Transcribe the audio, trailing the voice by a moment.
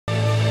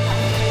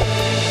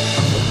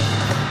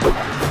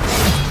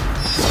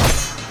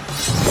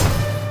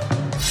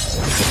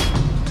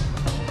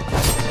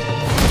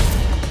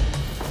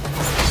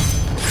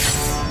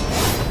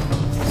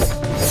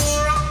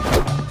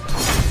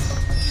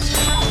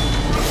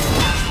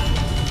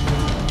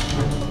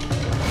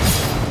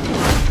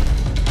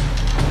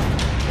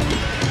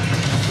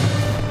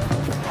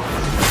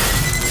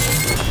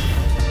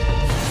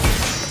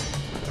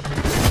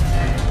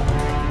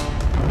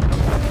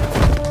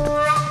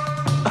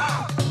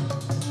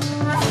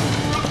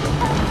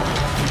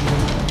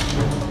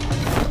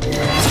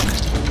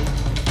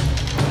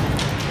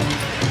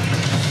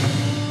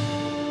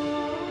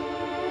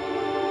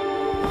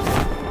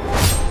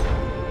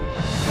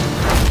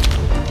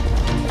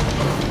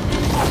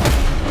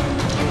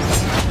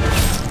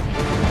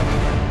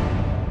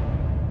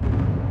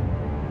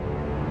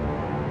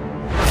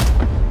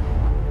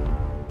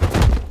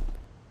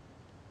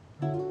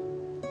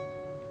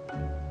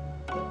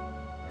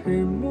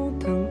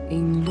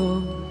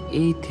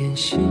一点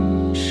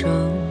心上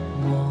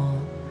抹，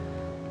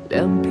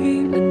两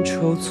匹恩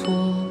仇错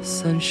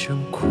三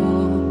生阔。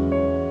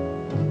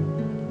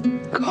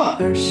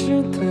儿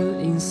时的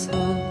音色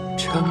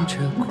唱着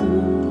故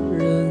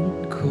人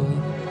歌，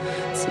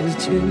此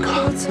间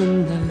可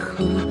曾奈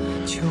何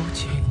旧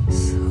景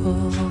色？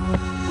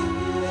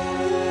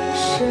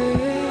谁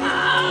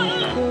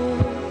过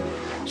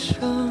上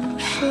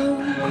山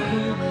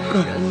口，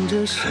染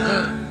着山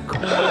口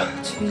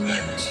轻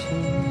轻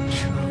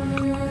唱。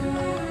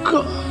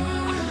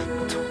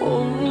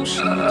同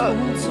生同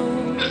坐，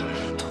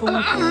同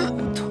哭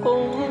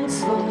同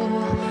奏，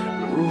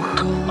如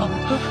何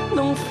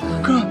能翻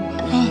过？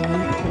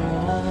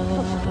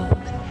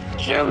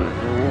可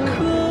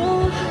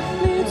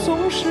你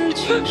总是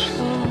轻声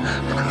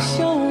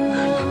笑我，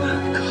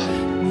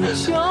你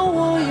叫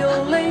我有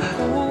泪不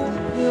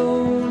流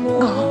落。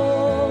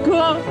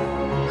哥，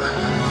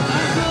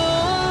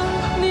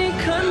你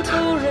看透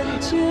人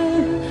间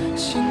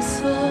心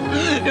色，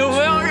有没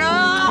有人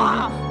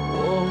啊？我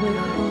为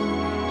何？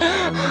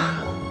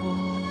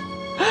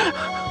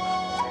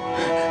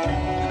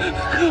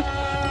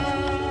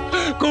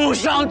顾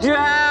少娟，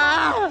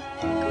啊！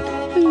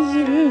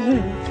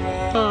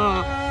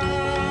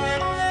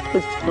求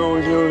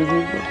求你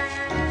了，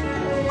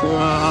哥！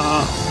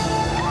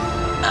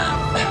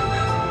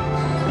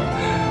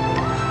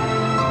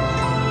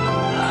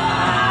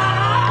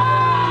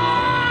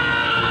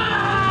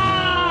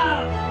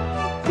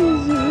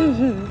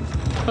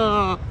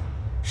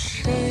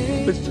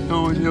谁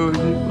求求你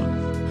了！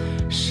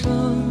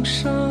声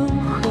声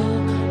和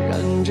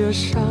染着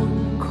伤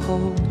口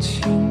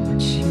轻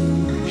轻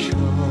唱。